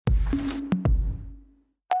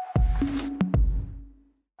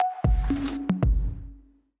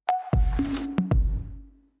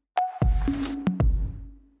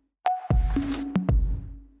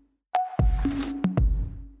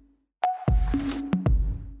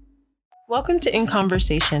Welcome to In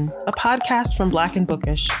Conversation, a podcast from Black and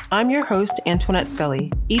Bookish. I'm your host, Antoinette Scully.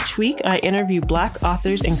 Each week, I interview Black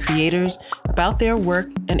authors and creators about their work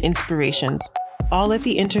and inspirations, all at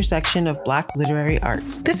the intersection of Black literary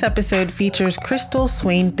arts. This episode features Crystal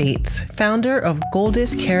Swain Bates, founder of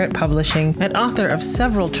Goldis Carrot Publishing and author of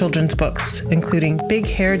several children's books, including Big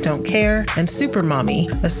Hair Don't Care and Super Mommy,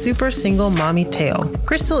 a super single mommy tale.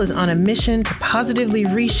 Crystal is on a mission to positively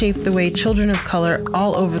reshape the way children of color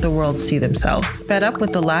all over the world see themselves. Fed up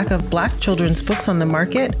with the lack of Black children's books on the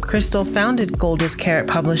market, Crystal founded Goldis Carrot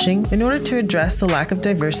Publishing in order to address the lack of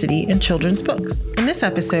diversity in children's books. In this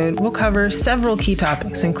episode, we'll cover several key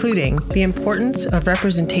topics, including the importance of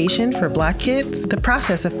representation for Black kids, the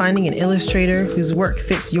process of finding an illustrator whose work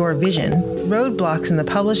fits your vision, roadblocks in the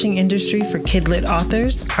publishing industry for kid-lit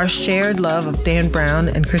authors, our shared love of Dan Brown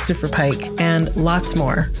and Christopher Pike, and lots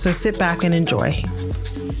more. So sit back and enjoy.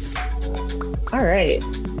 All right.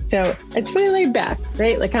 So it's pretty laid back,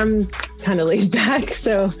 right? Like I'm kind of laid back,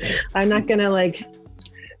 so I'm not going to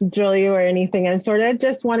drill you or anything. I sort of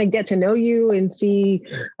just want to get to know you and see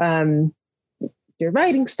your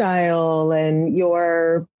writing style and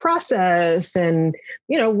your process and,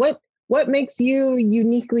 what makes you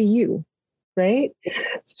uniquely you, right?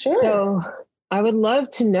 Sure. So I would love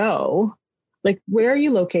to know, where are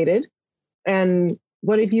you located and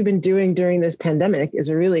what have you been doing during this pandemic is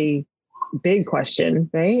a really big question,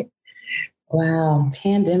 right? Wow,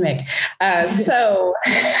 pandemic. So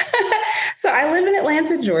I live in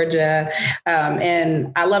Atlanta, Georgia,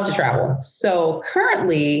 and I love to travel. So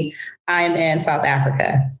currently I'm in South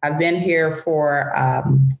Africa. I've been here for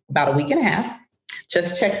about a week and a half.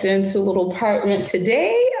 Just checked into a little apartment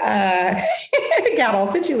today, got all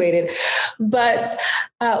situated. But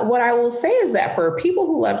what I will say is that for people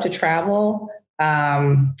who love to travel,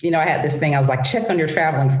 I had this thing, I was like, check on your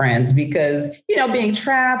traveling friends because, being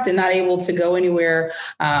trapped and not able to go anywhere.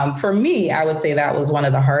 For me, I would say that was one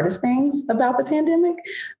of the hardest things about the pandemic,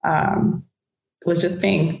 was just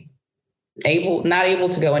being not able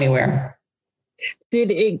to go anywhere.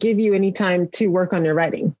 Did it give you any time to work on your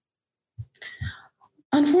writing?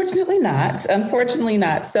 Unfortunately not.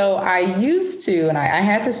 So I used to, and I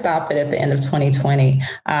had to stop it at the end of 2020.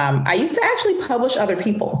 I used to actually publish other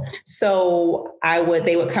people. So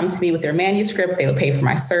they would come to me with their manuscript. They would pay for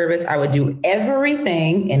my service. I would do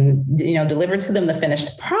everything and, deliver to them the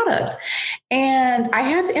finished product. And I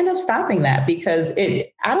had to end up stopping that because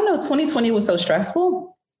 2020 was so stressful.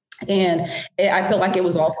 And I felt like it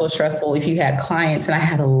was also stressful if you had clients, and I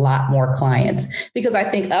had a lot more clients because I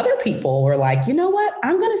think other people were like, you know what,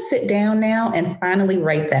 I'm going to sit down now and finally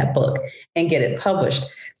write that book and get it published.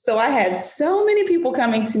 So I had so many people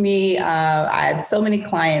coming to me. I had so many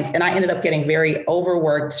clients, and I ended up getting very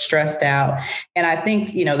overworked, stressed out. And I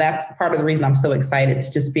think, that's part of the reason I'm so excited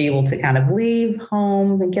to just be able to kind of leave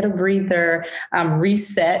home and get a breather,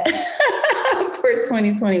 reset for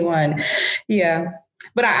 2021. Yeah.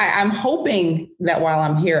 But I'm hoping that while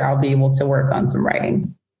I'm here, I'll be able to work on some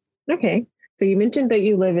writing. Okay. So you mentioned that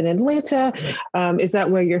you live in Atlanta. Is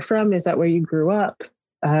that where you're from? Is that where you grew up?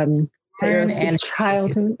 And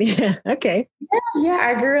childhood? Yeah. Okay. Yeah,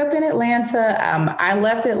 I grew up in Atlanta. I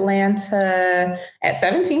left Atlanta at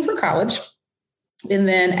 17 for college. And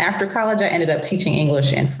then after college, I ended up teaching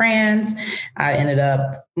English in France. I ended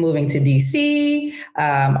up moving to DC.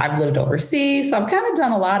 I've lived overseas. So I've kind of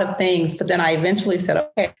done a lot of things, but then I eventually said,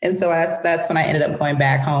 okay. And so that's when I ended up going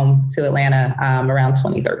back home to Atlanta around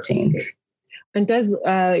 2013. And does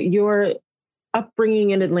your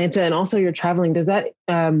upbringing in Atlanta and also your traveling, does that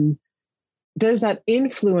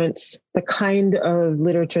influence the kind of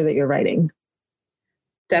literature that you're writing?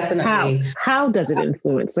 Definitely. How does it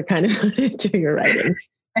influence the kind of literature you're writing?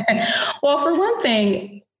 Well, for one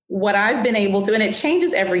thing, what I've been able to, and it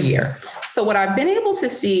changes every year. So what I've been able to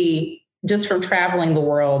see just from traveling the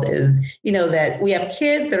world is, that we have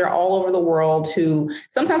kids that are all over the world who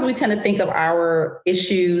sometimes we tend to think of our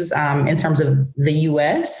issues in terms of the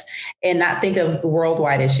US and not think of the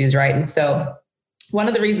worldwide issues, right? And so one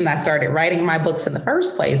of the reasons I started writing my books in the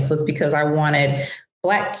first place was because I wanted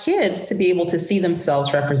Black kids to be able to see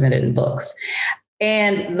themselves represented in books.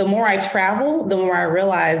 And the more I travel, the more I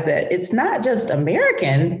realize that it's not just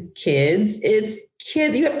American kids, it's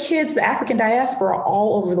kids. You have kids, the African diaspora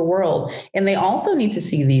all over the world, and they also need to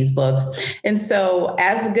see these books. And so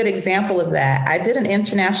as a good example of that, I did an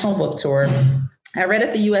international book tour. I read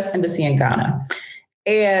at the U.S. Embassy in Ghana,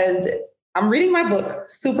 and I'm reading my book,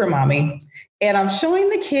 Super Mommy. And I'm showing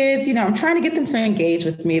the kids, I'm trying to get them to engage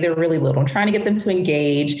with me. They're really little. I'm trying to get them to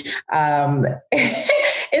engage.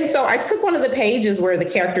 And so I took one of the pages where the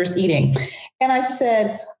character's eating. And I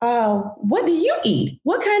said, what do you eat?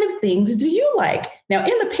 What kind of things do you like? Now,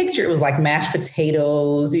 in the picture, it was like mashed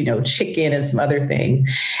potatoes, chicken and some other things.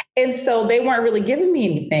 And so they weren't really giving me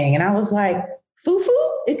anything. And I was like, fufu?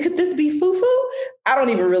 Could this be fufu? I don't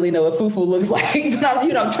even really know what fufu looks like,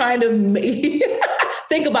 but I'm trying to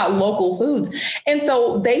think about local foods. And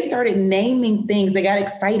so they started naming things. They got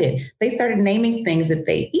excited. They started naming things that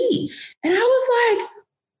they eat. And I was like,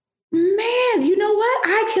 man, you know what?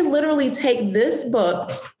 I can literally take this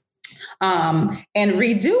book and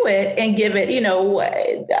redo it and give it,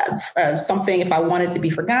 something if I wanted to be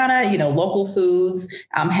for Ghana, local foods,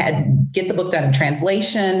 get the book done in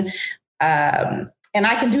translation. And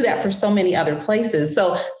I can do that for so many other places.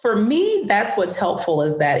 So for me, that's what's helpful,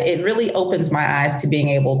 is that it really opens my eyes to being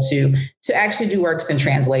able to actually do works in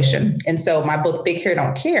translation. And so my book, Big Hair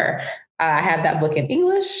Don't Care, I have that book in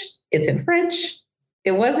English. It's in French.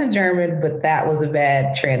 It was in German, but that was a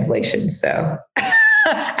bad translation. So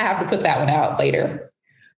I have to put that one out later.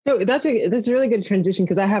 So that's a really good transition,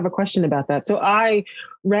 because I have a question about that. So I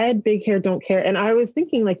read Big Hair Don't Care, and I was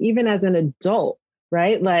thinking, like, even as an adult,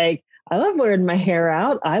 right? Like, I love wearing my hair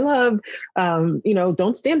out. I love,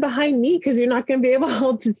 don't stand behind me because you're not going to be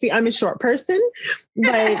able to see. I'm a short person,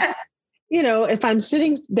 but if I'm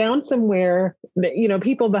sitting down somewhere,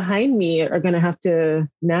 people behind me are going to have to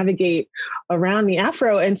navigate around the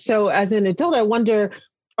afro. And so as an adult, I wonder,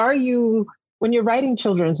 when you're writing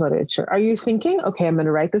children's literature, are you thinking, okay, I'm going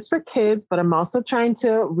to write this for kids, but I'm also trying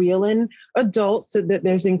to reel in adults so that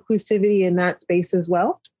there's inclusivity in that space as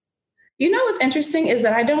well? What's interesting is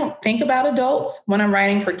that I don't think about adults when I'm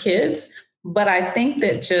writing for kids, but I think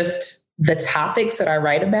that just the topics that I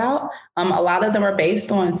write about, a lot of them are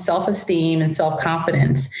based on self-esteem and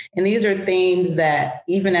self-confidence. And these are themes that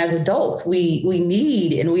even as adults, we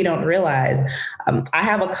need and we don't realize. I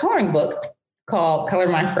have a coloring book called Color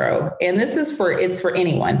My Fro. And this is it's for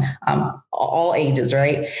anyone, all ages,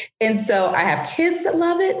 right? And so I have kids that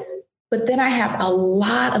love it, but then I have a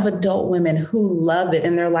lot of adult women who love it.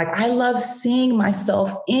 And they're like, I love seeing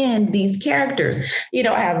myself in these characters.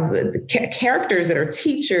 I have characters that are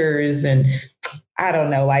teachers and I don't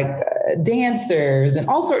know, like dancers and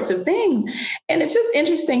all sorts of things. And it's just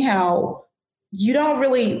interesting how you don't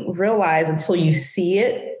really realize until you see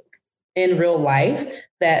it in real life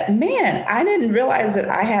that, man, I didn't realize that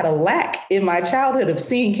I had a lack in my childhood of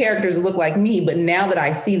seeing characters that look like me. But now that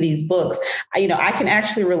I see these books, I can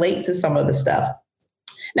actually relate to some of the stuff.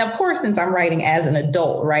 Now, of course, since I'm writing as an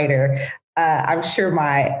adult writer, I'm sure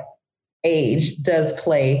my age does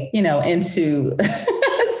play, into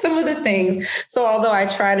some of the things. So although I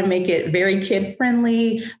try to make it very kid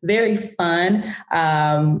friendly, very fun,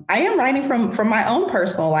 I am writing from my own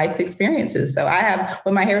personal life experiences. So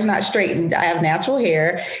when my hair is not straightened, I have natural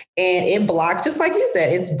hair and it blocks, just like you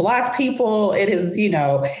said, it's blocked people. It is,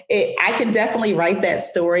 I can definitely write that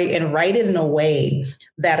story and write it in a way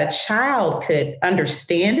that a child could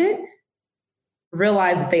understand it,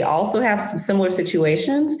 realize that they also have some similar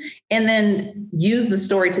situations, and then use the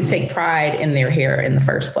story to take pride in their hair in the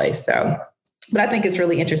first place. So, but I think it's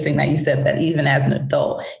really interesting that you said that even as an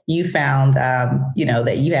adult, you found,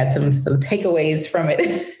 that you had some takeaways from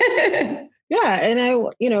it. Yeah.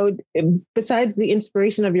 And besides the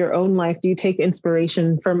inspiration of your own life, do you take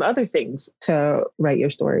inspiration from other things to write your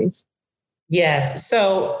stories? Yes.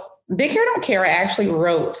 So Big Hair Don't Care I actually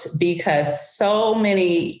wrote because so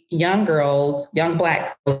many young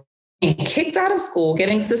Black girls getting kicked out of school,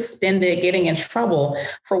 getting suspended, getting in trouble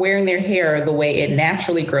for wearing their hair the way it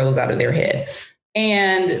naturally grows out of their head.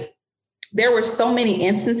 And there were so many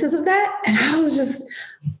instances of that. And I was just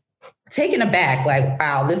taken aback, like,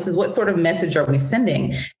 wow, this is what sort of message are we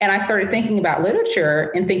sending? And I started thinking about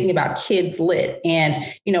literature and thinking about kids lit and,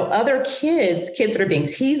 other kids that are being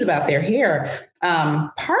teased about their hair.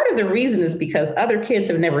 Part of the reason is because other kids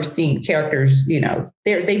have never seen characters,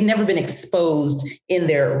 they've never been exposed in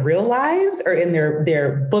their real lives or in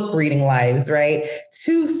their book reading lives, right?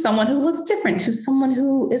 To someone who looks different, to someone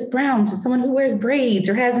who is brown, to someone who wears braids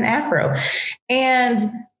or has an afro. And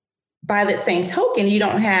by that same token, you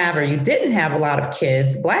didn't have a lot of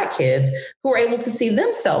kids, Black kids, who are able to see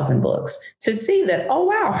themselves in books, to see that, oh,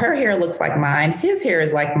 wow, her hair looks like mine. His hair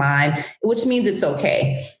is like mine, which means it's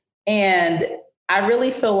okay. And I really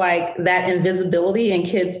feel like that invisibility in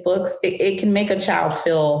kids' books, it can make a child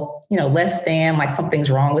feel, less than, like something's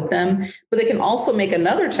wrong with them. But it can also make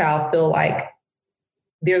another child feel like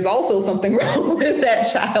there's also something wrong with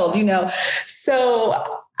that child, So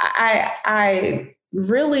I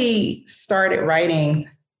really started writing,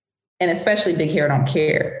 and especially Big Hair Don't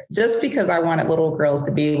Care, just because I wanted little girls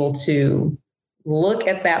to be able to look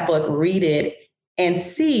at that book, read it, and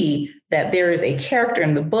see that there is a character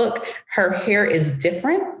in the book. Her hair is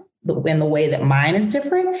different in the way that mine is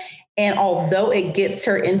different. And although it gets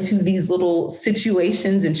her into these little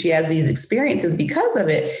situations and she has these experiences because of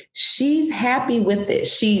it, she's happy with it.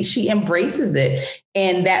 She embraces it.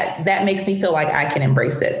 And that makes me feel like I can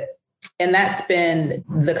embrace it. And that's been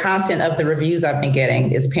the content of the reviews I've been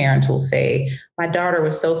getting is parents will say, my daughter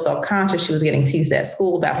was so self-conscious. She was getting teased at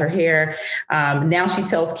school about her hair. Now she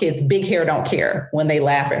tells kids big hair don't care when they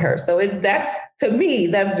laugh at her. So to me,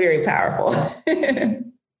 that's very powerful.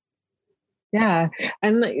 Yeah.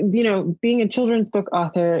 And, being a children's book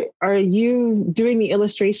author, are you doing the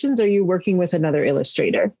illustrations or are you working with another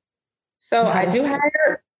illustrator? So I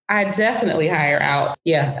definitely hire out.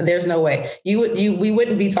 Yeah, there's no way we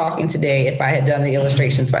wouldn't be talking today if I had done the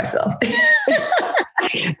illustrations myself.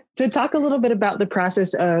 So talk a little bit about the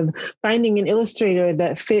process of finding an illustrator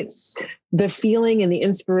that fits the feeling and the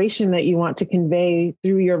inspiration that you want to convey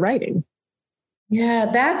through your writing. Yeah,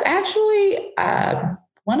 that's actually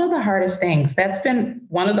one of the hardest things. That's been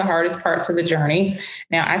one of the hardest parts of the journey.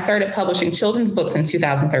 Now, I started publishing children's books in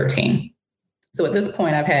 2013. So at this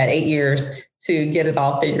point, I've had 8 years to get it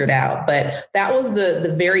all figured out. But that was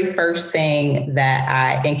the very first thing that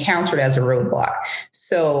I encountered as a roadblock.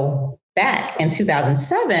 So back in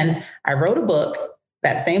 2007, I wrote a book,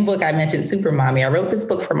 that same book I mentioned, Super Mommy. I wrote this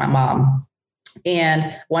book for my mom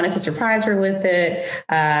and wanted to surprise her with it.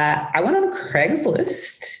 I went on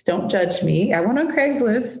Craigslist. Don't judge me. I went on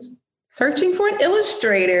Craigslist searching for an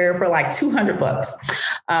illustrator for like $200.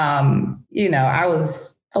 I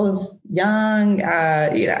was young,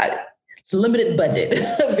 limited budget,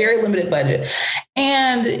 very limited budget.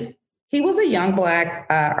 And he was a young Black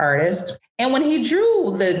artist. And when he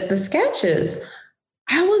drew the sketches,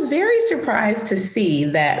 I was very surprised to see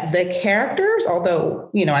that the characters, although,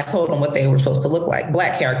 I told them what they were supposed to look like,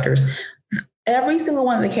 Black characters, every single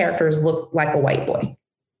one of the characters looked like a white boy.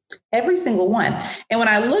 Every single one. And when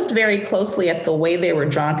I looked very closely at the way they were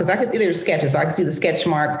drawn, because they were sketches, so I could see the sketch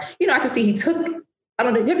marks, I could see he took, I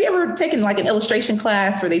don't know, have you ever taken like an illustration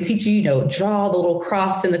class where they teach you, draw the little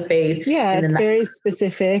cross in the face? Yeah, it's very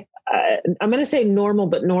specific. I'm going to say normal,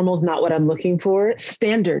 but normal is not what I'm looking for.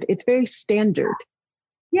 Standard. It's very standard.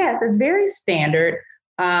 Yes, it's very standard.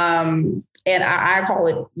 And I call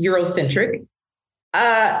it Eurocentric.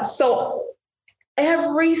 So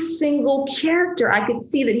every single character, I could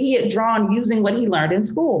see that he had drawn using what he learned in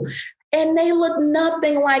school. And they look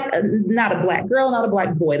nothing like, not a Black girl, not a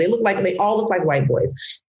Black boy. They all look like white boys.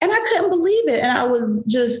 And I couldn't believe it. And I was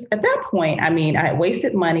just, at that point, I had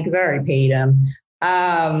wasted money because I already paid him.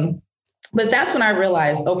 But that's when I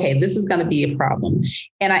realized, okay, this is going to be a problem.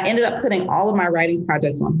 And I ended up putting all of my writing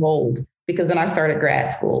projects on hold because then I started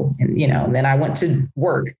grad school and, and then I went to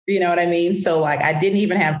work, you know what I mean? So I didn't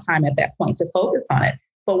even have time at that point to focus on it.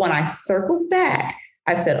 But when I circled back,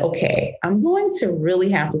 I said, okay, I'm going to really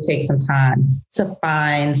have to take some time to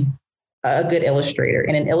find a good illustrator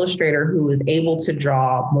and an illustrator who is able to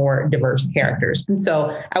draw more diverse characters. And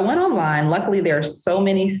so I went online. Luckily, there are so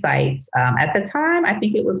many sites. At the time, I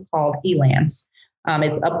think it was called Elance.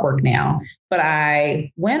 It's Upwork now. But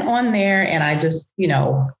I went on there and I just,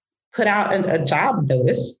 put out a job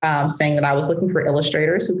notice saying that I was looking for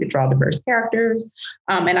illustrators who could draw diverse characters.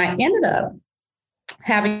 And I ended up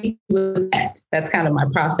having a test. That's kind of my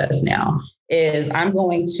process now, is I'm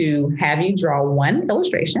going to have you draw one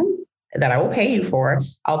illustration that I will pay you for.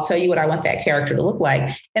 I'll tell you what I want that character to look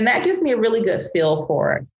like. And that gives me a really good feel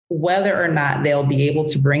for whether or not they'll be able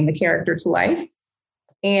to bring the character to life.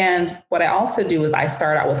 And what I also do is I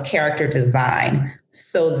start out with character design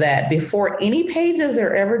so that before any pages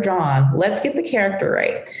are ever drawn, let's get the character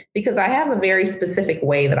right. Because I have a very specific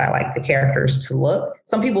way that I like the characters to look.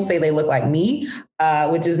 Some people say they look like me,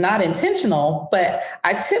 which is not intentional, but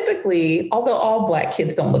I typically, although all Black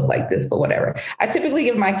kids don't look like this, but whatever, I typically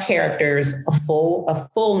give my characters a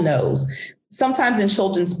full nose. Sometimes in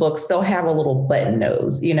children's books, they'll have a little button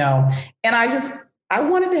nose, and I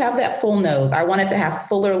wanted to have that full nose. I wanted to have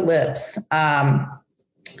fuller lips.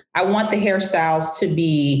 I want the hairstyles to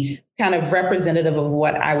be kind of representative of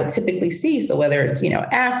what I would typically see. So whether it's,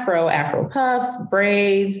 Afro puffs,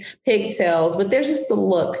 braids, pigtails, but there's just a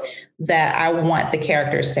look that I want the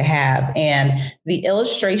characters to have. And the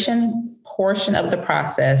illustration portion of the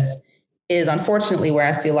process is unfortunately where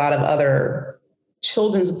I see a lot of other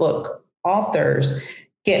children's book authors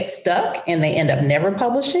get stuck and they end up never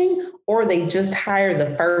publishing, or they just hire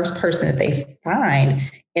the first person that they find.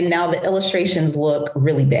 And now the illustrations look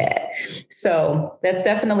really bad. So that's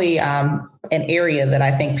definitely an area that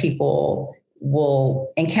I think people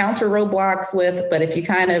will encounter roadblocks with. But if you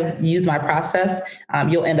kind of use my process,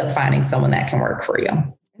 you'll end up finding someone that can work for you.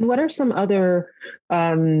 What are some other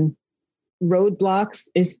roadblocks,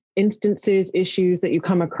 instances, issues that you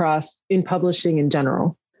come across in publishing in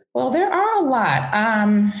general? Well, there are a lot.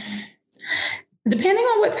 Depending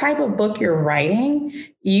on what type of book you're writing,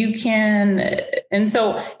 you can, and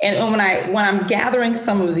when I'm gathering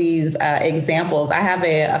some of these examples, I have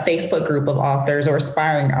a Facebook group of authors or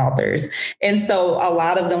aspiring authors. And so a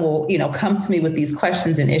lot of them will, come to me with these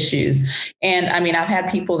questions and issues. And I mean, I've had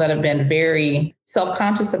people that have been very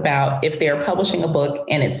self-conscious about if they're publishing a book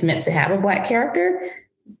and it's meant to have a Black character,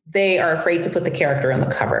 they are afraid to put the character on the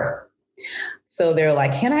cover. So they're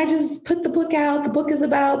like, can I just put the book out? The book is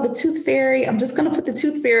about the Tooth Fairy. I'm just going to put the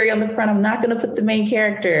Tooth Fairy on the front. I'm not going to put the main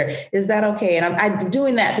character. Is that okay? And I'm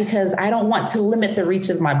doing that because I don't want to limit the reach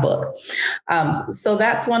of my book. So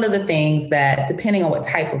that's one of the things that, depending on what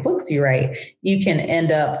type of books you write, you can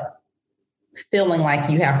end up feeling like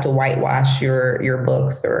you have to whitewash your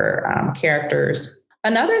books or characters.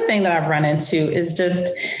 Another thing that I've run into is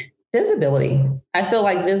just visibility. I feel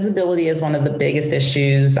like visibility is one of the biggest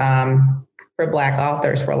issues for Black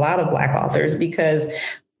authors, for a lot of Black authors, because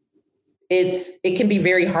it can be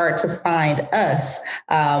very hard to find us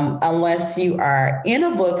unless you are in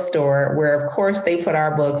a bookstore where, of course, they put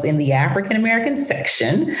our books in the African American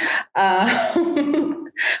section,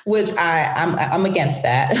 which I'm against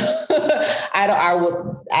that.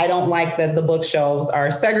 I don't like that the bookshelves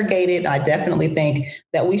are segregated. I definitely think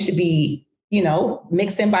that we should be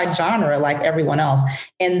mixed in by genre like everyone else.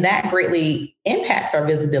 And that greatly impacts our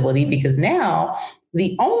visibility because now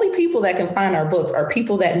the only people that can find our books are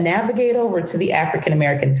people that navigate over to the African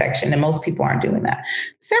American section. And most people aren't doing that.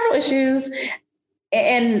 Several issues.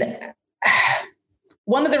 And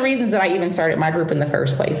one of the reasons that I even started my group in the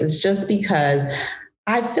first place is just because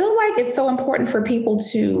I feel like it's so important for people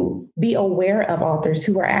to be aware of authors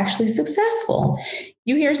who are actually successful.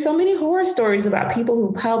 You hear so many horror stories about people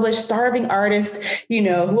who publish, starving artists, who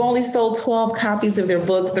only sold 12 copies of their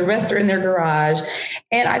books. The rest are in their garage.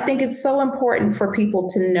 And I think it's so important for people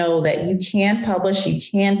to know that you can publish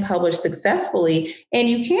successfully, and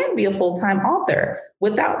you can be a full-time author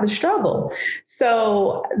without the struggle.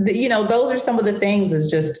 So, those are some of the things, is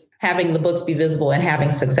just having the books be visible and having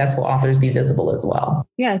successful authors be visible as well.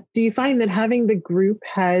 Yeah. Do you find that having the group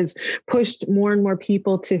has pushed more and more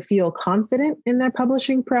people to feel confident in their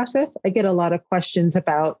publishing process? I get a lot of questions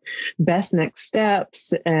about best next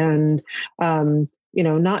steps and,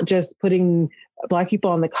 not just putting Black people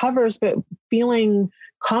on the covers, but feeling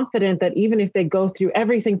confident that even if they go through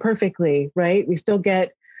everything perfectly, right, we still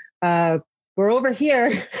get, we're over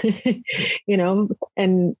here,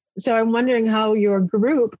 and so I'm wondering how your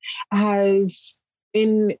group has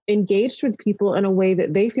engaged with people in a way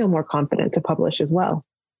that they feel more confident to publish as well.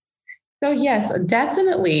 So yes,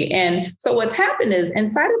 definitely. And so what's happened is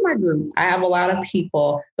inside of my group, I have a lot of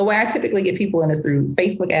people. The way I typically get people in is through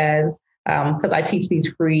Facebook ads, because I teach these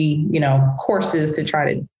free, courses to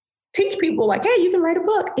try to teach people like, hey, you can write a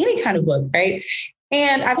book, any kind of book, right?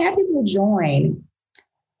 And I've had people join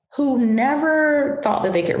who never thought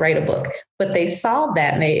that they could write a book, but they saw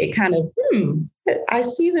that and it kind of, I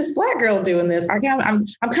see this Black girl doing this. I'm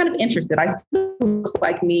kind of interested. I see her looks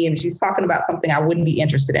like me and she's talking about something I wouldn't be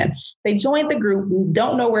interested in. They joined the group,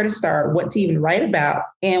 don't know where to start, what to even write about.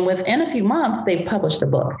 And within a few months, they published a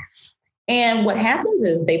book. And what happens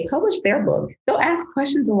is they publish their book. They'll ask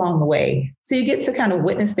questions along the way. So you get to kind of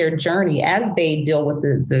witness their journey as they deal with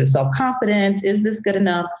the self-confidence. Is this good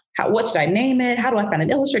enough? What should I name it? How do I find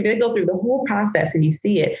an illustrator? They go through the whole process and you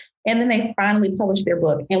see it. And then they finally publish their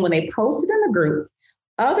book. And when they post it in the group,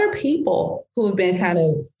 other people who have been kind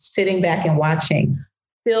of sitting back and watching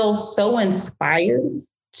feel so inspired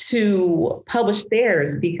to publish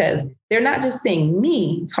theirs because they're not just seeing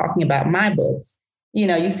me talking about my books.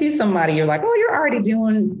 You see somebody, you're like, oh, you're already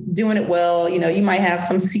doing it well. You might have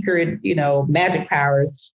some secret, magic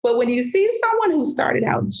powers. But when you see someone who started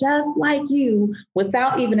out just like you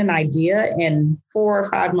without even an idea, and 4 or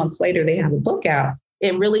 5 months later, they have a book out,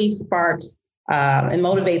 it really sparks and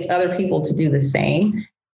motivates other people to do the same.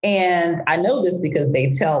 And I know this because they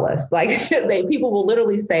tell us, like people will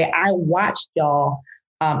literally say, I watched y'all.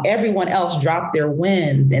 Everyone else drop their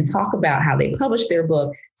wins and talk about how they published their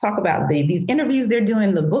book, talk about these interviews they're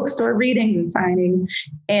doing, the bookstore readings and signings.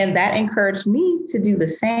 And that encouraged me to do the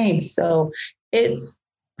same. So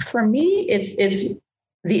for me, it's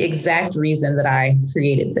the exact reason that I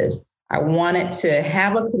created this. I wanted to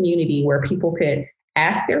have a community where people could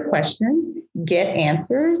ask their questions, get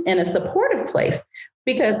answers in a supportive place,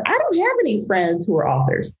 because I don't have any friends who are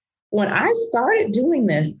authors. When I started doing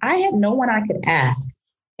this, I had no one I could ask.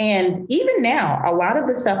 And even now, a lot of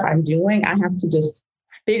the stuff I'm doing, I have to just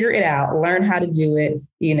figure it out, learn how to do it,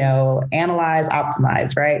 analyze,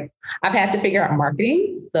 optimize, right? I've had to figure out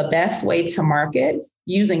marketing, the best way to market,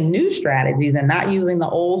 using new strategies and not using the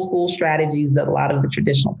old school strategies that a lot of the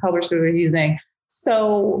traditional publishers are using.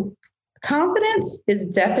 So confidence is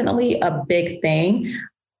definitely a big thing.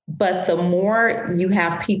 But the more you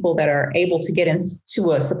have people that are able to get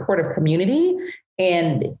into a supportive community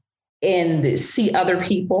and see other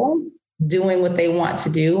people doing what they want to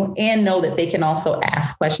do and know that they can also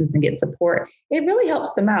ask questions and get support, it really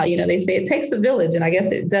helps them out. They say it takes a village, and I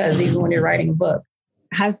guess it does, even when you're writing a book.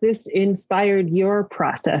 Has this inspired your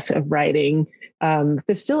process of writing,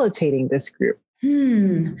 facilitating this group?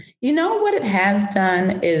 What it has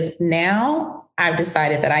done is now I've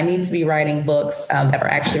decided that I need to be writing books that are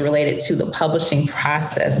actually related to the publishing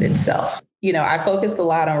process itself. I focused a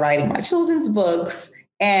lot on writing my children's books,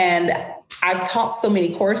 and I've taught so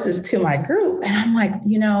many courses to my group. And I'm like,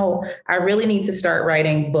 I really need to start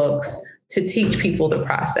writing books to teach people the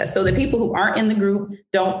process. So the people who aren't in the group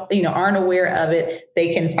aren't aware of it,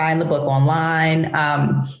 they can find the book online.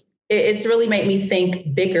 It's really made me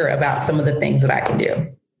think bigger about some of the things that I can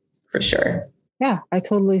do, for sure. Yeah, I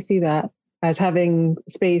totally see that as having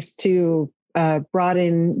space to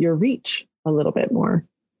broaden your reach a little bit more.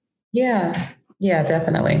 Yeah,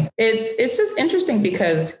 definitely. It's just interesting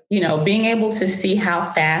because, being able to see how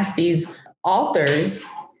fast these authors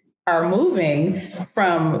are moving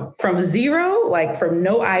from zero, like from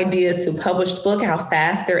no idea to published book, how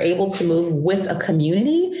fast they're able to move with a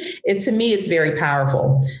community. To me, it's very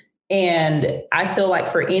powerful. And I feel like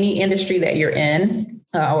for any industry that you're in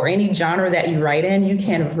or any genre that you write in, you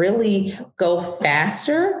can really go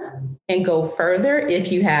faster and go further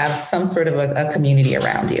if you have some sort of a community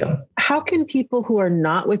around you. How can people who are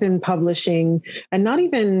not within publishing and not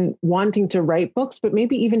even wanting to write books, but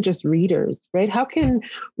maybe even just readers, right? How can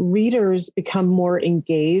readers become more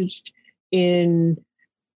engaged in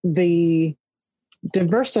the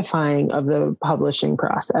diversifying of the publishing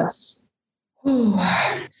process?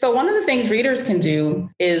 So one of the things readers can do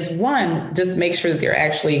is, one, just make sure that they're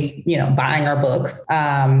actually, buying our books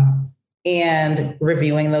and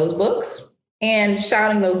reviewing those books and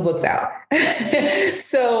shouting those books out.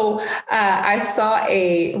 So I saw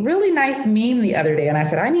a really nice meme the other day, and I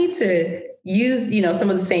said, I need to use,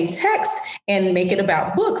 some of the same text and make it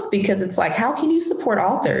about books, because it's like, how can you support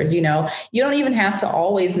authors? You don't even have to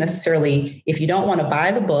always necessarily, if you don't want to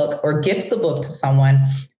buy the book or gift the book to someone,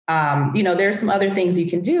 there's some other things you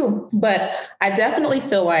can do. But I definitely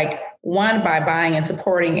feel like, one, by buying and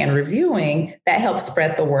supporting and reviewing, that helps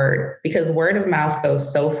spread the word, because word of mouth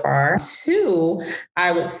goes so far. Two,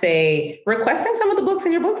 I would say requesting some of the books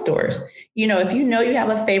in your bookstores. If you have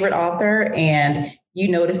a favorite author and you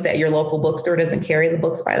notice that your local bookstore doesn't carry the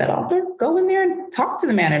books by that author, go in there and talk to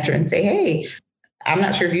the manager and say, hey, I'm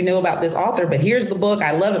not sure if you know about this author, but here's the book.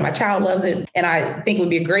 I love it. My child loves it. And I think it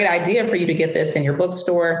would be a great idea for you to get this in your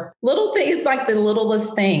bookstore. Little things, like the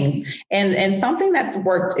littlest things. And something that's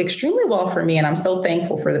worked extremely well for me, and I'm so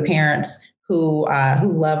thankful for the parents who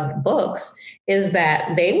love books, is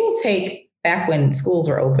that they will take, back when schools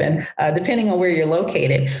were open, depending on where you're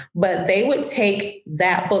located, but they would take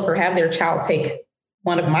that book or have their child take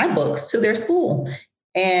one of my books to their school.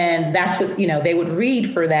 And that's what, they would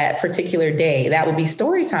read for that particular day. That would be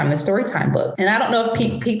story time, the story time book. And I don't know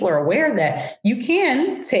if people are aware that you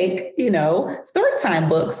can take, story time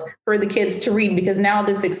books for the kids to read, because now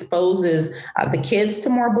this exposes the kids to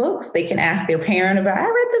more books. They can ask their parent about, I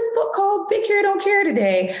read this book called Big Care, Don't Care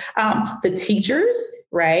today. The teachers,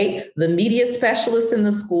 right? The media specialists in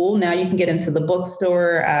the school. Now you can get into the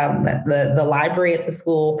bookstore, the library at the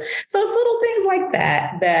school. So it's little things like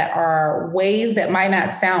that are ways that might not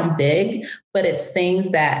sound big, but it's things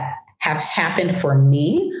that have happened for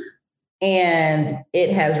me. And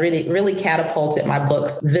it has really, really catapulted my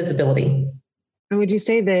book's visibility. And would you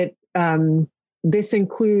say that this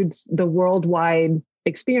includes the worldwide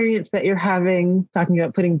experience that you're having, talking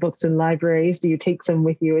about putting books in libraries? Do you take some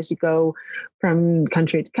with you as you go from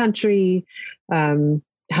country to country?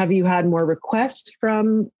 Have you had more requests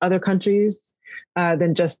from other countries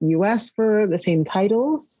than just the US for the same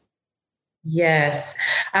titles? Yes.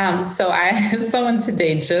 So someone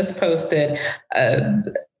today just posted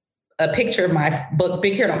a picture of my book,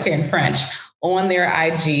 Big Care, Don't Care in French, on their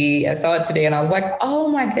IG. I saw it today and I was like, oh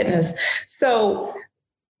my goodness. So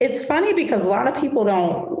it's funny because a lot of people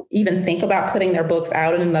don't even think about putting their books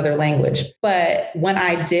out in another language. But when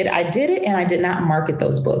I did it, and I did not market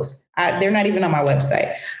those books. They're not even on my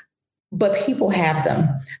website. but people have them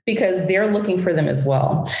because they're looking for them as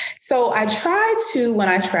well. So I try to, when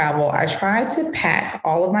I travel, I try to pack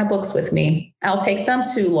all of my books with me. I'll take them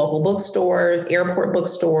to local bookstores, airport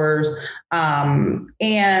bookstores. And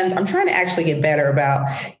I'm trying to actually get better about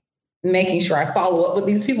making sure I follow up with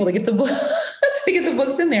these people to get the book, to get the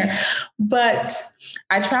books in there. But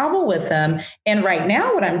I travel with them. And right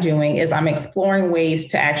now what I'm doing is I'm exploring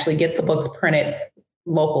ways to actually get the books printed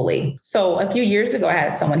locally. So a few years ago, I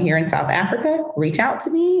had someone here in South Africa reach out to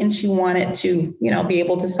me, and she wanted to, be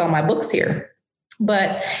able to sell my books here.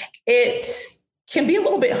 But it can be a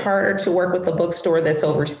little bit harder to work with a bookstore that's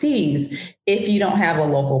overseas if you don't have a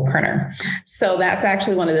local printer. So that's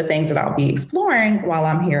actually one of the things that I'll be exploring while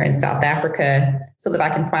I'm here in South Africa, so that I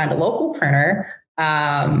can find a local printer.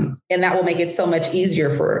 And that will make it so much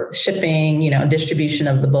easier for shipping, distribution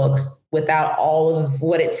of the books without all of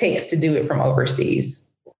what it takes to do it from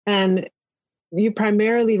overseas. And you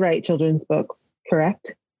primarily write children's books,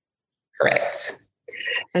 correct? Correct.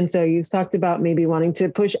 And so you've talked about maybe wanting to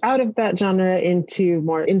push out of that genre into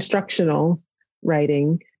more instructional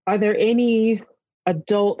writing. Are there any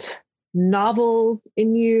adult novels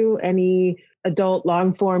in you? Any adult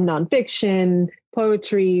long form nonfiction,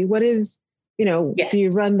 poetry? What is, Yes. Do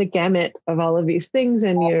you run the gamut of all of these things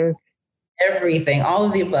and you're everything, all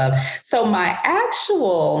of the above? So my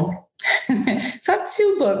actual, so I have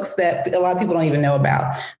two books that a lot of people don't even know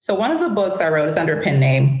about. So one of the books I wrote, it's under a pen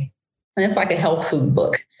name, and it's like a health food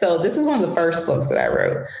book. So this is one of the first books that I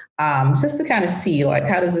wrote, just to kind of see like,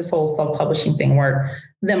 how does this whole self-publishing thing work?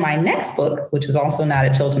 Then my next book, which is also not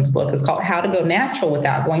a children's book, is called How to Go Natural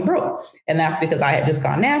Without Going Broke. And that's because I had just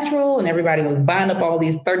gone natural and everybody was buying up all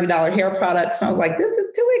these $30 hair products. And I was like, this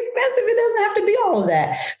is too expensive. It doesn't have to be all of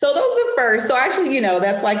that. So those are the first. So actually,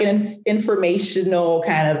 that's like an informational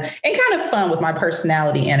kind of fun with my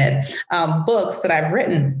personality in it, books that I've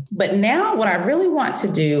written. But now what I really want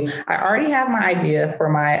to do, I already have my idea for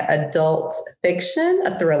my adult fiction,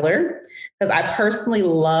 a thriller, because I personally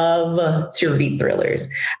love to read thrillers.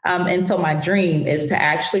 And so my dream is to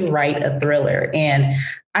actually write a thriller. And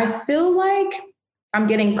I feel like I'm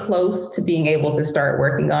getting close to being able to start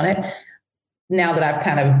working on it now that I've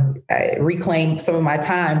kind of reclaimed some of my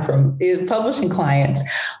time from publishing clients.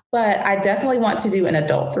 But I definitely want to do an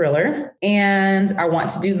adult thriller, and I want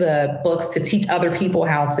to do the books to teach other people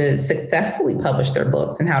how to successfully publish their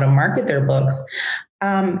books and how to market their books.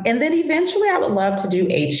 And then eventually I would love to do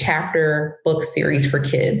a chapter book series for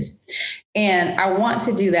kids. And I want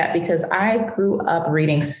to do that because I grew up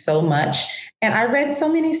reading so much and I read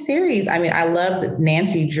so many series. I mean, I love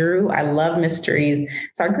Nancy Drew. I love mysteries.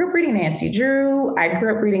 So I grew up reading Nancy Drew. I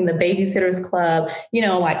grew up reading The Babysitter's Club,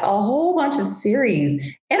 like a whole bunch of series.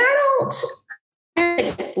 And I haven't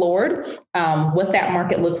explored what that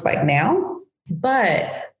market looks like now,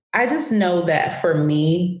 but I just know that for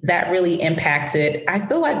me, that really impacted, I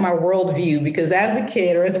feel like my worldview, because as a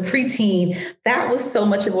kid or as a preteen, that was so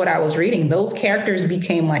much of what I was reading. Those characters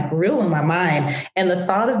became like real in my mind. And the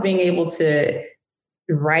thought of being able to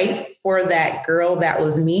write for that girl that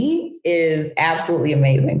was me is absolutely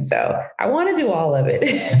amazing. So I want to do all of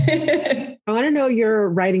it. I want to know your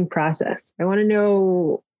writing process. I want to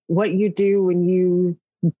know what you do when you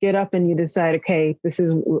get up and you decide, okay,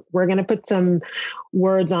 we're going to put some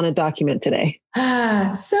words on a document today.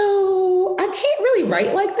 So I can't really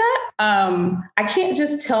write like that. I can't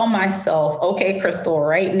just tell myself, okay, Crystal,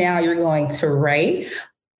 right now you're going to write.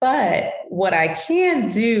 But what I can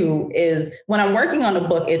do is when I'm working on a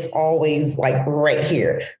book, it's always like right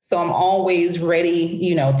here. So I'm always ready,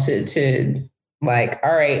 to like,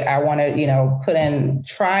 all right, I want to,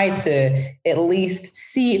 try to at least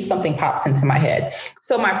see if something pops into my head.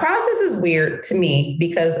 So my process is weird to me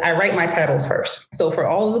because I write my titles first. So for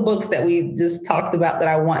all of the books that we just talked about that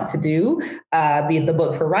I want to do, be it the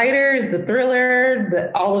book for writers, the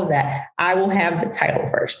thriller, all of that, I will have the title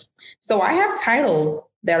first. So I have titles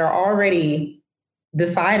that are already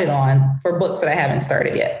decided on for books that I haven't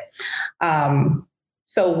started yet.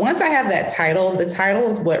 So once I have that title, the title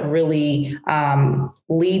is what really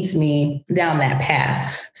leads me down that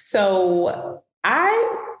path. So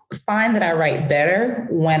I find that I write better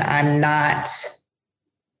when I'm not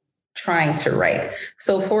trying to write.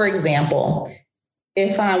 So for example,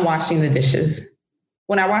 if I'm washing the dishes,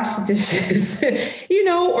 when I wash the dishes,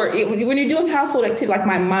 when you're doing household activity, like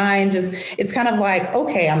my mind it's kind of like,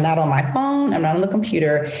 okay, I'm not on my phone, I'm not on the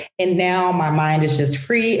computer. And now my mind is just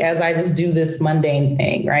free as I just do this mundane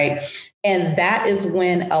thing, right? And that is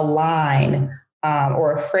when a line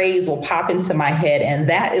or a phrase will pop into my head. And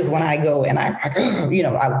that is when I go and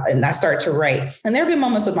I start to write. And there have been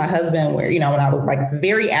moments with my husband where, when I was like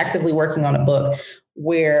very actively working on a book,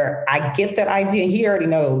 where I get that idea. And he already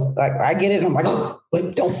knows, like I get it. And I'm like, oh,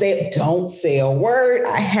 but don't say a word.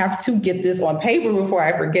 I have to get this on paper before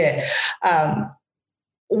I forget.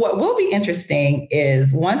 What will be interesting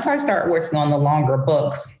is once I start working on the longer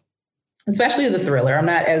books, especially the thriller, I'm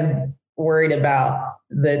not as worried about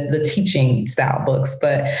the teaching style books,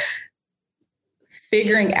 but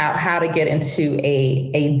figuring out how to get into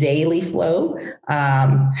a daily flow,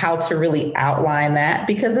 how to really outline that,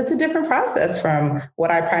 because it's a different process from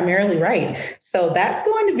what I primarily write. So that's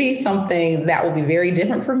going to be something that will be very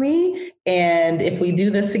different for me. And if we do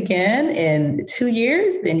this again in 2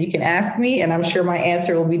 years, then you can ask me, and I'm sure my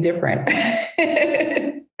answer will be different.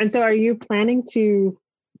 And so are you planning to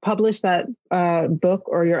publish that book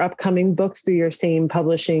or your upcoming books through your same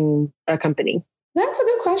publishing company? That's a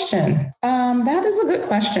good question. That is a good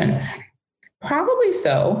question. Probably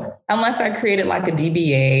so, unless I created like a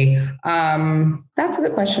DBA. That's a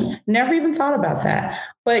good question. Never even thought about that.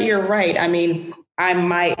 But you're right. I mean, I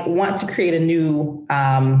might want to create a new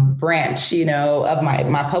branch, of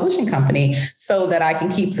my publishing company so that I can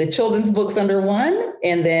keep the children's books under one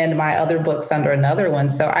and then my other books under another one.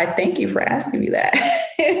 So I thank you for asking me that.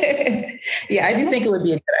 Yeah, I do think it would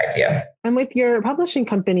be a good idea. And with your publishing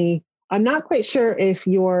company, I'm not quite sure if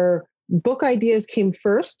your book ideas came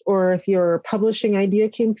first or if your publishing idea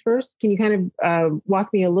came first. Can you kind of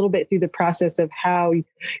walk me a little bit through the process of how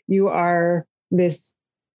you are this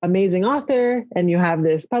amazing author and you have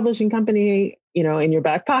this publishing company, in your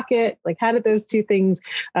back pocket? Like, how did those two things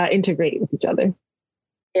integrate with each other?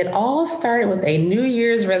 It all started with a New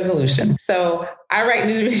Year's resolution. So I write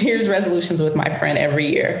New Year's resolutions with my friend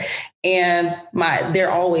every year. And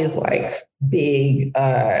they're always like big,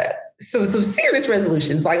 some serious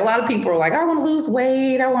resolutions. Like a lot of people are like, I want to lose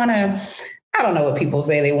weight. I don't know what people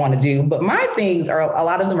say they want to do, but my things are, a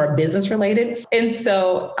lot of them are business related. And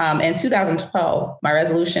so in 2012, my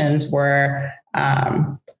resolutions were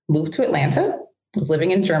move to Atlanta. I was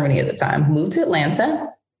living in Germany at the time, moved to Atlanta,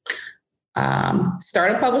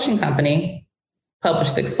 start a publishing company, publish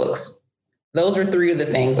 6 books. Those were 3 of the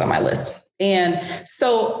things on my list. And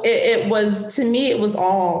so it was, to me, it was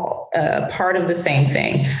all part of the same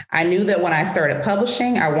thing. I knew that when I started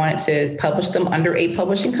publishing, I wanted to publish them under a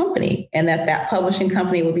publishing company and that publishing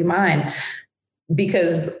company would be mine,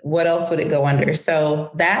 because what else would it go under?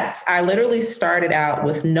 So I literally started out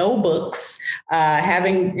with no books,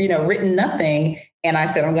 having, written nothing. And I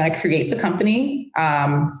said, I'm going to create the company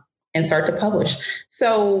and start to publish.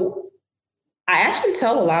 So I actually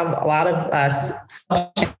tell a lot of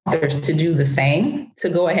authors to do the same, to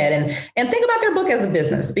go ahead and think about their book as a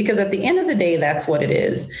business, because at the end of the day, that's what it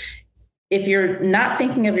is. If you're not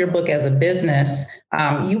thinking of your book as a business,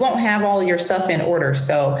 you won't have all your stuff in order.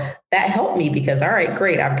 So that helped me because, all right,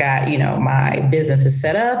 great. I've got, my business is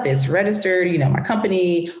set up, it's registered, my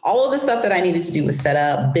company, all of the stuff that I needed to do was set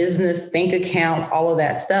up, business, bank accounts, all of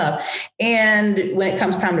that stuff. And when it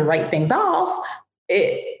comes time to write things off,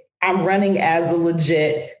 I'm running as a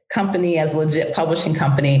legit company, as a legit publishing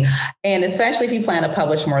company. And especially if you plan to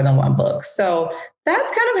publish more than 1 book. So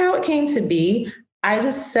that's kind of how it came to be. I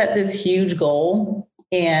just set this huge goal.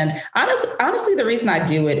 And honestly, the reason I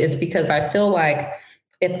do it is because I feel like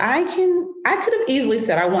if I could have easily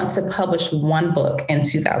said I want to publish 1 book in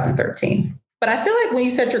 2013. But I feel like when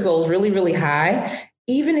you set your goals really, really high,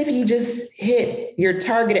 even if you just hit your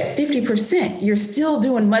target at 50%, you're still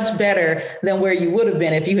doing much better than where you would have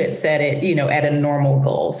been if you had set it, at a normal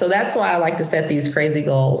goal. So that's why I like to set these crazy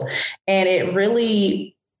goals. And it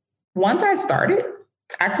really, once I started,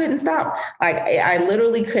 I couldn't stop. Like I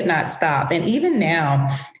literally could not stop. And even now,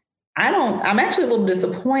 I'm actually a little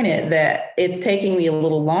disappointed that it's taking me a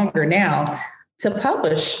little longer now to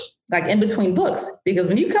publish, like in between books, because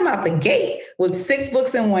when you come out the gate with 6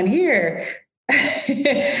 books in 1 year,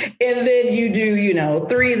 and then you do,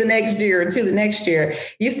 3 the next year or 2 the next year,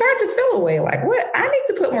 you start to feel away like, what? I need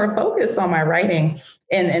to put more focus on my writing.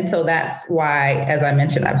 And so that's why, as I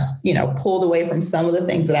mentioned, I've, pulled away from some of the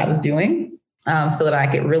things that I was doing so that I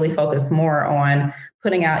could really focus more on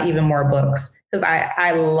putting out even more books. Because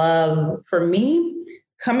I love, for me,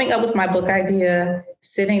 coming up with my book idea,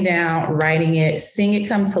 sitting down, writing it, seeing it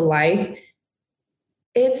come to life.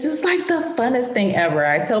 It's just like the funnest thing ever.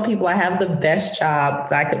 I tell people I have the best job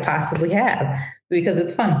that I could possibly have because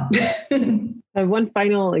it's fun. I have one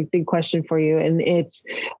final big question for you. And it's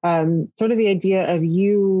sort of the idea of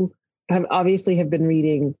you have been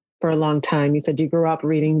reading for a long time. You said you grew up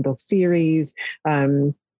reading book series.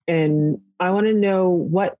 And I want to know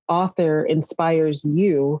what author inspires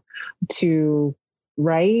you to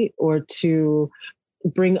write or to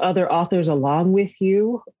bring other authors along with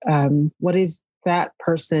you. What is that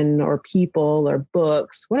person or people or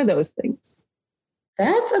books? What are those things?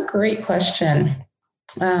 That's a great question.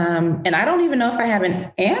 And I don't even know if I have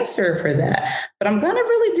an answer for that, but I'm going to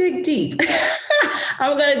really dig deep.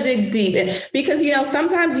 I'm going to dig deep because,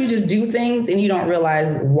 sometimes you just do things and you don't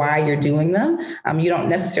realize why you're doing them. You don't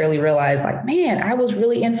necessarily realize like, man, I was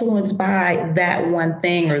really influenced by that one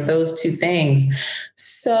thing or those two things.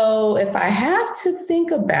 So if I have to think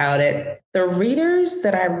about it, the readers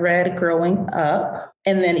that I read growing up,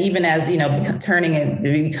 and then even as, turning and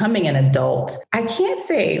becoming an adult, I can't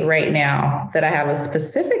say right now that I have a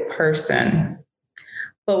specific person,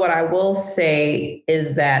 but what I will say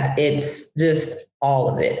is that it's just all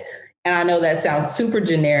of it. And I know that sounds super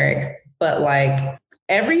generic, but like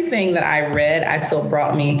everything that I read, I feel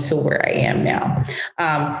brought me to where I am now.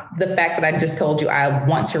 The fact that I just told you I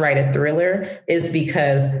want to write a thriller is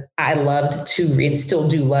because I loved to read, still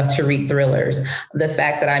do love to read thrillers. The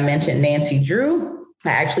fact that I mentioned Nancy Drew, I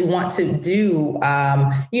actually want to do,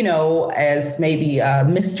 as maybe a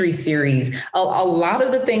mystery series. A lot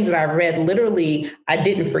of the things that I read, literally, I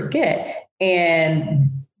didn't forget.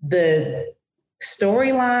 And the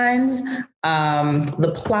storylines,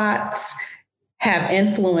 the plots have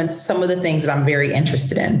influenced some of the things that I'm very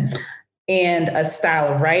interested in. And a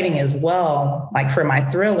style of writing as well. Like for my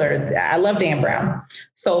thriller, I love Dan Brown.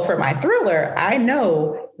 So for my thriller, I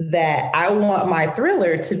know that I want my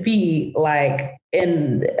thriller to be like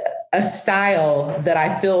in a style that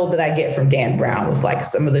I feel that I get from Dan Brown with like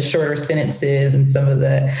some of the shorter sentences and some of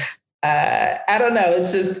the, I don't know.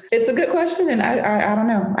 It's a good question. And I don't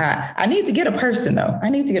know. I need to get a person though. I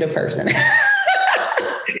need to get a person.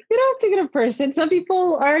 You don't have to get a person. Some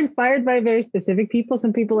people are inspired by very specific people.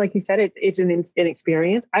 Some people, like you said, it's an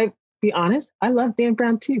experience. I be honest, I love Dan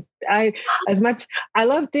Brown too. I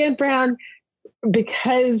love Dan Brown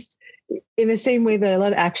because in the same way that I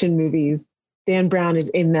love action movies, Dan Brown is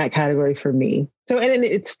in that category for me. So, and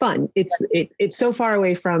it's fun. It's so far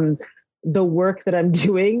away from the work that I'm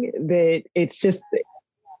doing that it's just.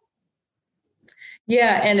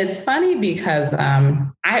 Yeah. And it's funny because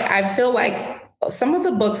I feel like some of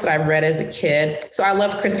the books that I read as a kid. So I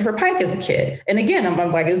loved Christopher Pike as a kid. And again,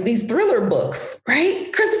 I'm like, it's these thriller books,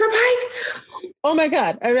 right? Christopher Pike. Oh my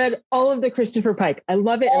God. I read all of the Christopher Pike. I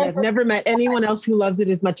love it. And I've never met anyone else who loves it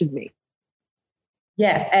as much as me.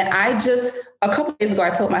 Yes. And a couple of days ago, I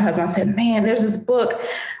told my husband, I said, man, there's this book,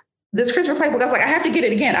 this Christopher Pike book. I was like, I have to get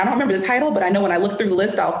it again. I don't remember the title, but I know when I look through the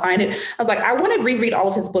list, I'll find it. I was like, I want to reread all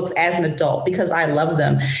of his books as an adult because I love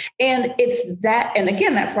them. And it's that. And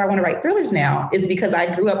again, that's why I want to write thrillers now, is because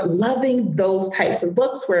I grew up loving those types of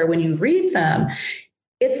books where when you read them,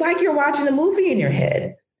 it's like you're watching a movie in your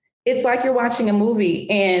head. It's like you're watching a movie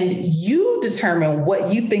and you determine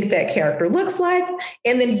what you think that character looks like.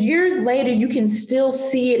 And then years later, you can still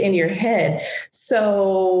see it in your head.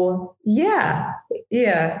 So yeah.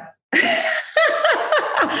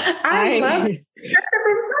 I love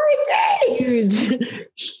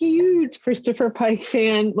huge Christopher Pike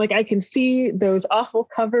fan. Like I can see those awful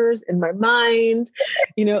covers in my mind,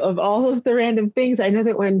 of all of the random things. I know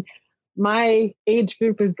that when my age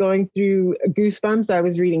group was going through Goosebumps, I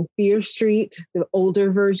was reading Fear Street, the older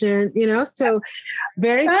version, so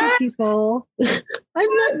very few people, I've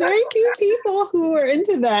met very few people who are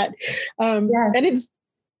into that.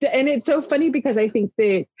 And it's so funny because I think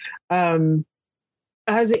that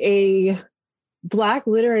as a Black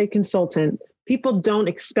literary consultant, people don't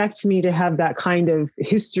expect me to have that kind of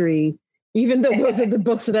history, even though those are the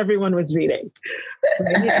books that everyone was reading.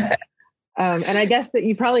 Right? And I guess that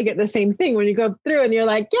you probably get the same thing when you go through and you're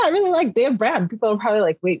like, yeah, I really like Dan Brown. People are probably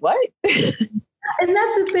like, wait, what? And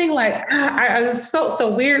that's the thing, like, I just felt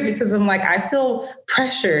so weird because I'm like, I feel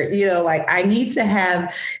pressure, like I need to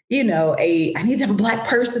have, I need to have a Black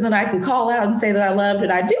person that I can call out and say that I love.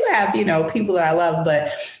 And I do have, people that I love,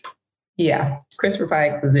 but yeah, Christopher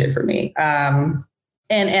Pike was it for me. And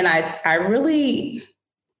I really,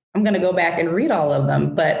 I'm going to go back and read all of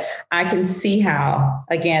them, but I can see how,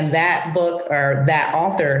 again, that book or that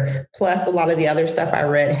author, plus a lot of the other stuff I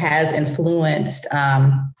read has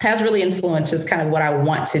really influenced just kind of what I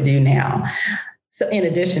want to do now. So in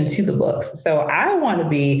addition to the books, so I want to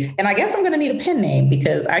be, and I guess I'm going to need a pen name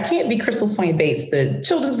because I can't be Crystal Swain Bates, the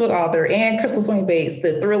children's book author, and Crystal Swain Bates,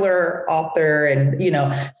 the thriller author. And,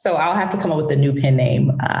 so I'll have to come up with a new pen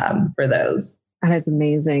name for those. That is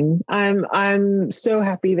amazing. I'm so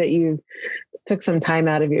happy that you took some time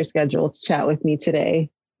out of your schedule to chat with me today.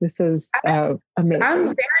 This was amazing. I'm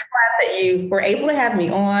very glad that you were able to have me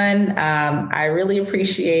on. I really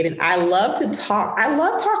appreciate it. I love to talk. I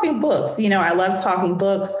love talking books. I love talking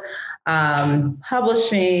books.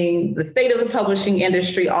 publishing, the state of the publishing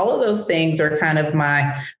industry, all of those things are kind of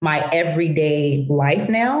my everyday life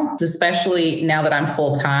now, especially now that I'm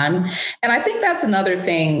full time. And I think that's another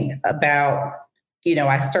thing about,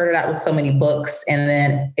 I started out with so many books and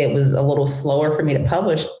then it was a little slower for me to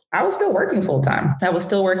publish. I was still working full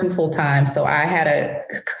time. So I had a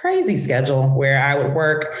crazy schedule where I would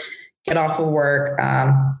work, get off of work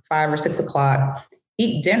 5 or 6 o'clock,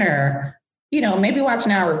 eat dinner, maybe watch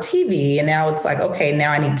an hour of TV. And now it's like, okay,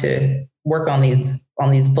 now I need to work on these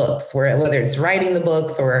books, whether it's writing the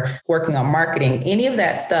books or working on marketing, any of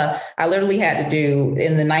that stuff, I literally had to do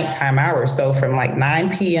in the nighttime hours. So from like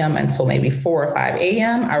 9 p.m. until maybe 4 or 5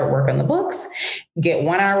 a.m., I would work on the books, get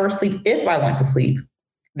 1 hour of sleep if I went to sleep.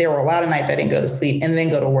 There were a lot of nights I didn't go to sleep and then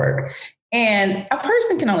go to work. And a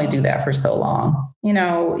person can only do that for so long,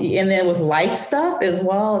 and then with life stuff as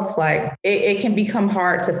well, it's like it can become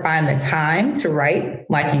hard to find the time to write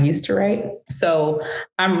like you used to write. So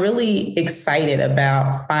I'm really excited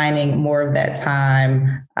about finding more of that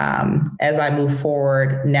time as I move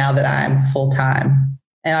forward now that I'm full time.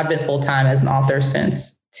 And I've been full time as an author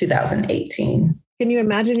since 2018. Can you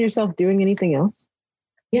imagine yourself doing anything else?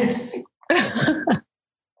 Yes.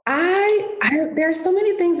 There are so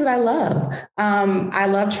many things that I love. I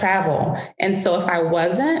love travel. And so if I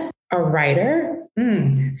wasn't a writer,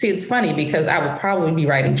 see, it's funny because I would probably be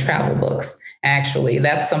writing travel books. Actually,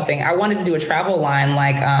 that's something I wanted to do, a travel line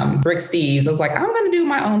like Rick Steves. I was like, I'm going to do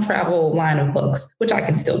my own travel line of books, which I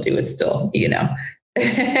can still do. It's still,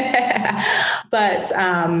 but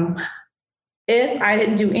if I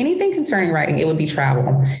didn't do anything concerning writing, it would be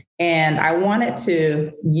travel. And I wanted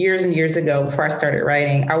to, years and years ago, before I started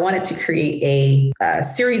writing, I wanted to create a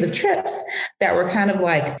series of trips that were kind of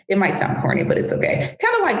like, it might sound corny, but it's okay.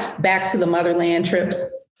 Kind of like back to the motherland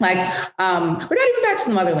trips. Like, we're not even back to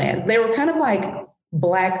the motherland. They were kind of like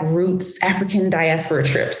Black roots, African diaspora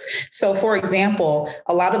trips. So for example,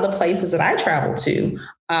 a lot of the places that I travel to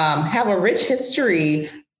have a rich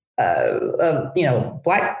history of,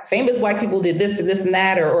 famous Black people did this and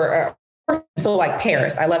that, or so like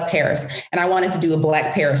Paris. I love Paris. And I wanted to do a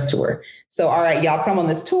Black Paris tour. So, all right, y'all come on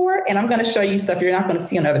this tour and I'm going to show you stuff you're not going to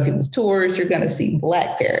see on other people's tours. You're going to see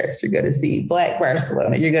Black Paris. You're going to see Black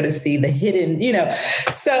Barcelona. You're going to see the hidden,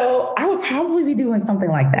 So I would probably be doing something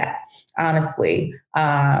like that, honestly.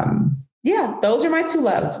 Yeah, those are my two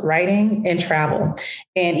loves, writing and travel.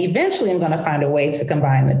 And eventually I'm going to find a way to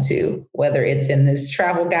combine the two, whether it's in this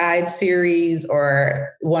travel guide series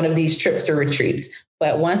or one of these trips or retreats.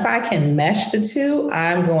 But once I can mesh the two,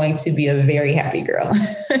 I'm going to be a very happy girl.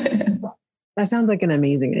 That sounds like an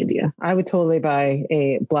amazing idea. I would totally buy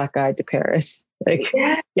a Black Guide to Paris.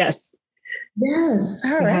 Yes.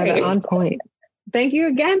 All right. On point. Thank you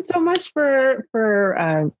again so much for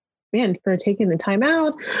taking the time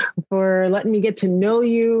out, for letting me get to know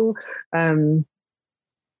you, letting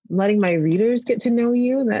my readers get to know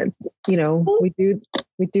you. That, we do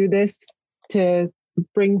this to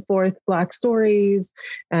bring forth Black stories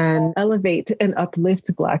and elevate and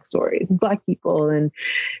uplift Black stories, Black people. And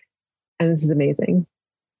this is amazing.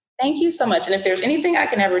 Thank you so much. And if there's anything I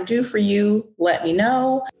can ever do for you, let me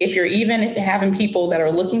know. If you're having people that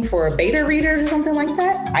are looking for beta readers or something like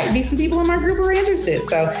that, might be some people in my group who are interested.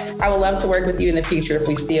 So I would love to work with you in the future if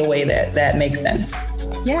we see a way that makes sense.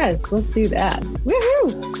 Yes, let's do that.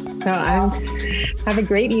 Woohoo! So have a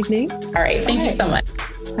great evening. All right. Thank you so much.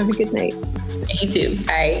 Have a good night. You too.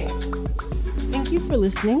 Bye. Thank you for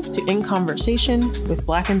listening to In Conversation with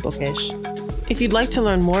Black and Bookish. If you'd like to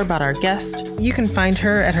learn more about our guest, you can find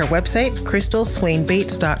her at her website,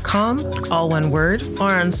 crystalswainbates.com, all one word,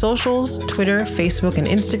 or on socials, Twitter, Facebook, and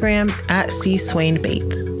Instagram at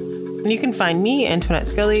 @cswainbates. And you can find me, Antoinette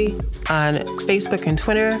Scully, on Facebook and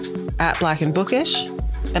Twitter at Black and Bookish,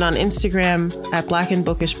 and on Instagram at Black and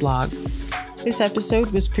Bookish Blog. This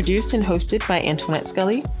episode was produced and hosted by Antoinette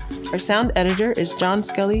Scully. Our sound editor is John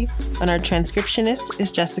Scully, and our transcriptionist is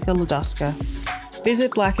Jessica Ludoska.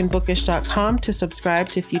 Visit blackandbookish.com to subscribe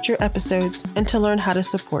to future episodes and to learn how to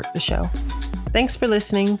support the show. Thanks for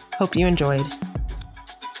listening. Hope you enjoyed.